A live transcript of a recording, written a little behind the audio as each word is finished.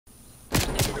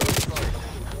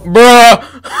Bruh.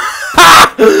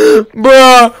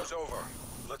 Bruh.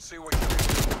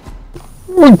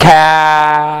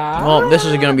 Well, this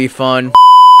is gonna be fun.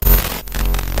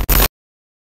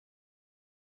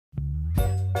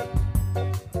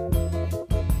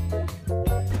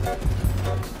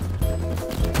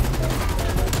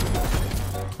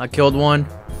 I killed one.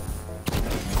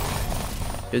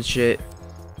 Good shit.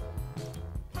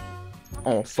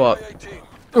 Oh fuck.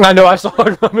 I know, I saw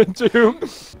it coming too.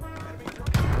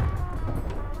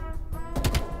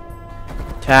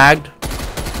 Tagged.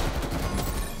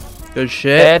 Good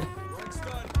shit. Dead.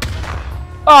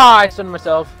 Ah, I stunned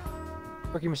myself.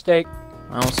 Rookie mistake.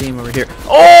 I don't see him over here.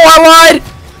 Oh, I lied!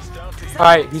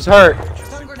 Alright, he's hurt.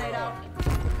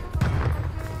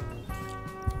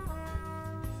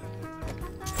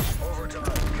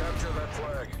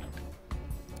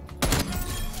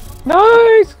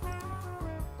 Nice!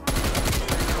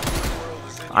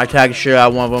 I tagged shit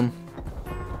out of one of them.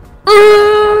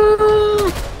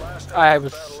 I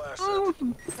was...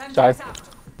 Sorry.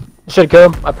 Should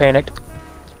kill him. I panicked.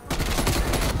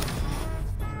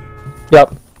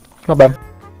 Yep. Not bad.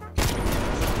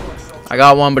 I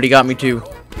got one, but he got me too.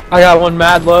 I got one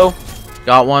mad low.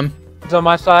 Got one. He's on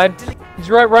my side. He's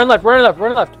right. Run left. Run left.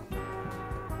 Run left.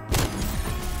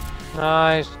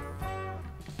 Nice.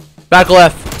 Back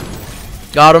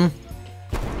left. Got him.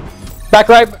 Back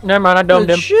right. Never mind. I domed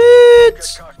him.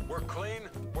 Shit.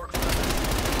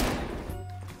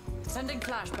 Sending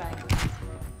flashbang.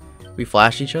 We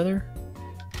flashed each other?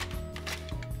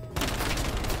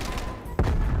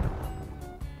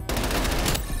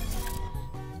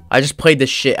 I just played the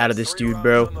shit out of this dude,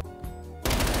 bro.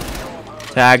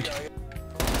 Tagged.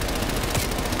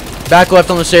 Back left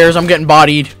on the stairs. I'm getting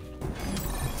bodied.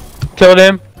 Killed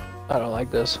him. I don't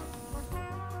like this.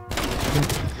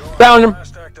 Found him.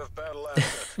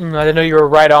 I didn't know you were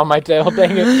right on my tail.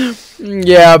 Dang it.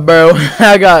 Yeah, bro.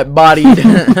 I got bodied.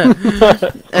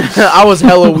 I was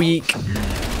hella weak.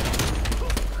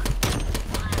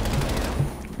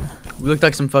 We looked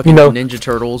like some fucking Ninja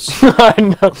Turtles.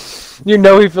 I know. You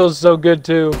know he feels so good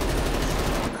too.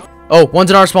 Oh, one's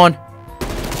in our spawn.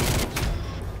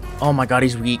 Oh my god,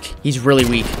 he's weak. He's really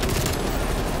weak.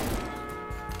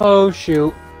 Oh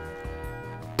shoot.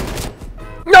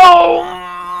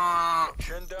 No!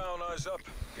 Chin down, eyes up.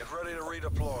 Get ready to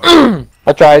redeploy.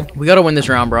 I tried. We gotta win this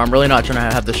round, bro. I'm really not trying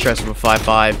to have the stress of a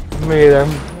 5-5. Me either.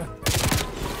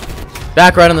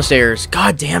 Back right on the stairs.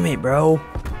 God damn it, bro.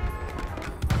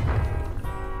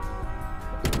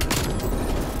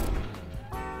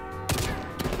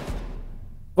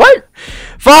 What?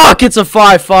 Fuck, it's a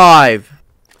 5-5.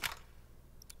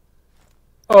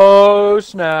 Oh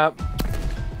snap.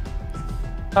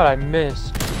 How'd I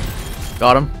miss?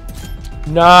 Got him.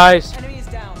 Nice. Enemy is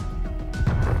down.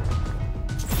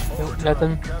 Nope,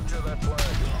 nothing.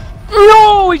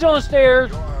 No, he's on the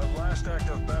stairs.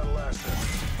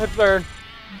 That's third.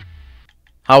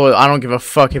 I don't give a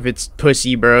fuck if it's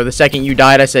pussy, bro. The second you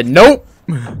died, I said nope.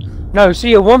 No,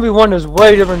 see, a 1v1 is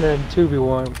way different than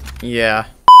 2v1. Yeah.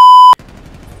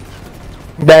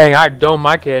 Dang, I domed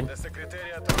my kid.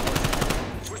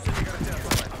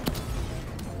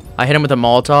 I hit him with a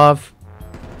Molotov.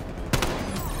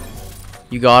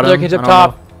 You got him? Look, he's up I don't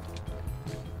top.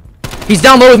 know. He's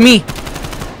down low with me.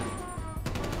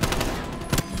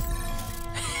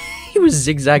 He was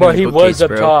zigzagging. But he was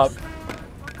up top.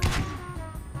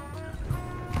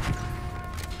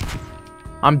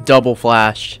 I'm double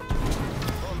flashed.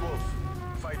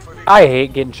 I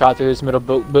hate getting shot through this middle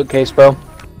bookcase, bro.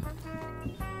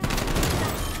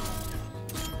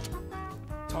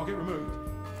 Target removed.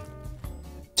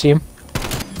 See him?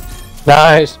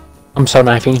 Nice. I'm so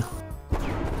knifing.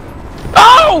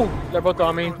 Oh! They're both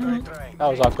on me. That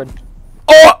was awkward.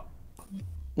 Oh!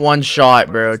 One shot,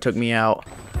 bro. Took me out.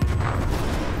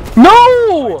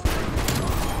 No!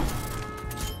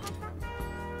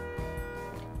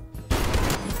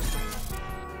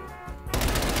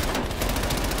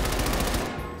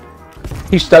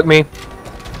 He stuck me.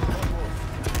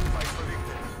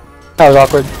 That was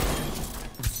awkward.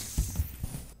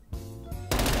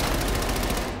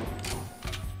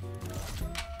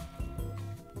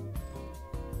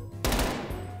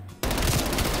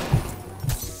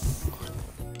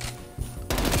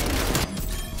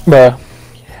 Bruh.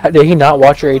 Did he not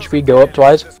watch your HP go up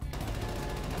twice?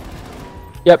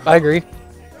 Yep, I agree.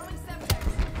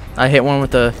 I hit one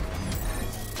with the...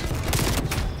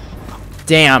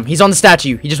 Damn, he's on the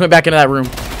statue. He just went back into that room.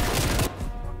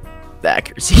 The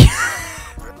accuracy.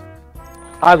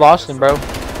 I lost him, bro.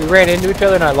 We ran into each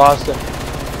other and I lost him.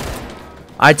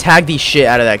 I tagged the shit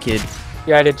out of that kid.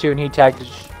 Yeah, I did too, and he tagged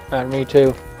me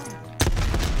too.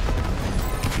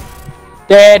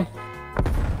 Dead.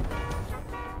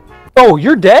 Oh,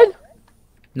 you're dead?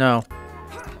 No.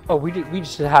 Oh, we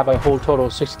just have a whole total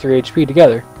of 63 HP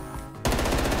together.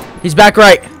 He's back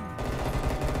right.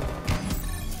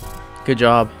 Good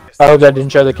job. I hope that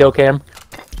didn't show the kill cam.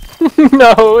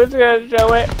 No, it's gonna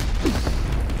show it.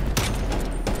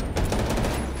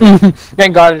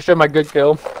 Thank God it showed my good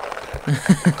kill.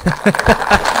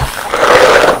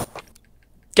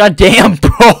 God damn,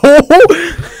 bro.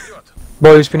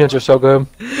 Boy, these peanuts are so good.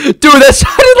 Dude, that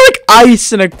sounded like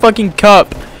ice in a fucking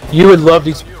cup. You would love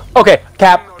these. Okay,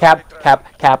 cap.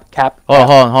 Oh,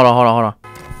 hold on.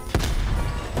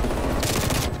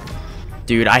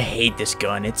 Dude, I hate this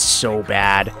gun. It's so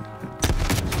bad.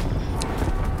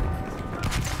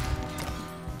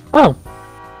 Oh.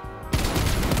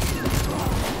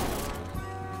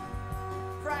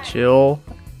 Chill.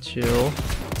 To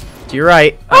your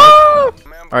right. Ah!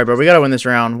 Alright, bro, we gotta win this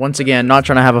round. Once again, not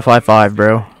trying to have a 5-5,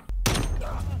 bro.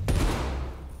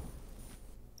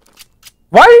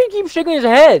 Why do you keep shaking his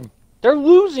head? They're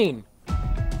losing.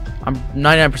 I'm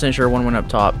 99% sure one went up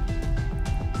top.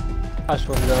 I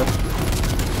swear to God.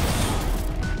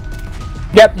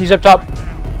 Yep, he's up top.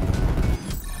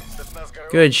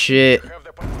 Good shit.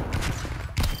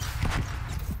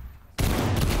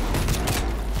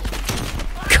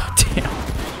 God damn.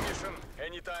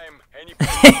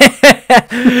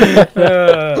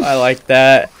 I like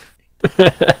that.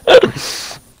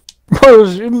 Bro, it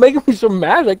was making me so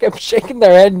mad. I kept shaking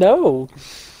their head no.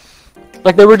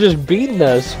 Like they were just beating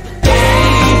us.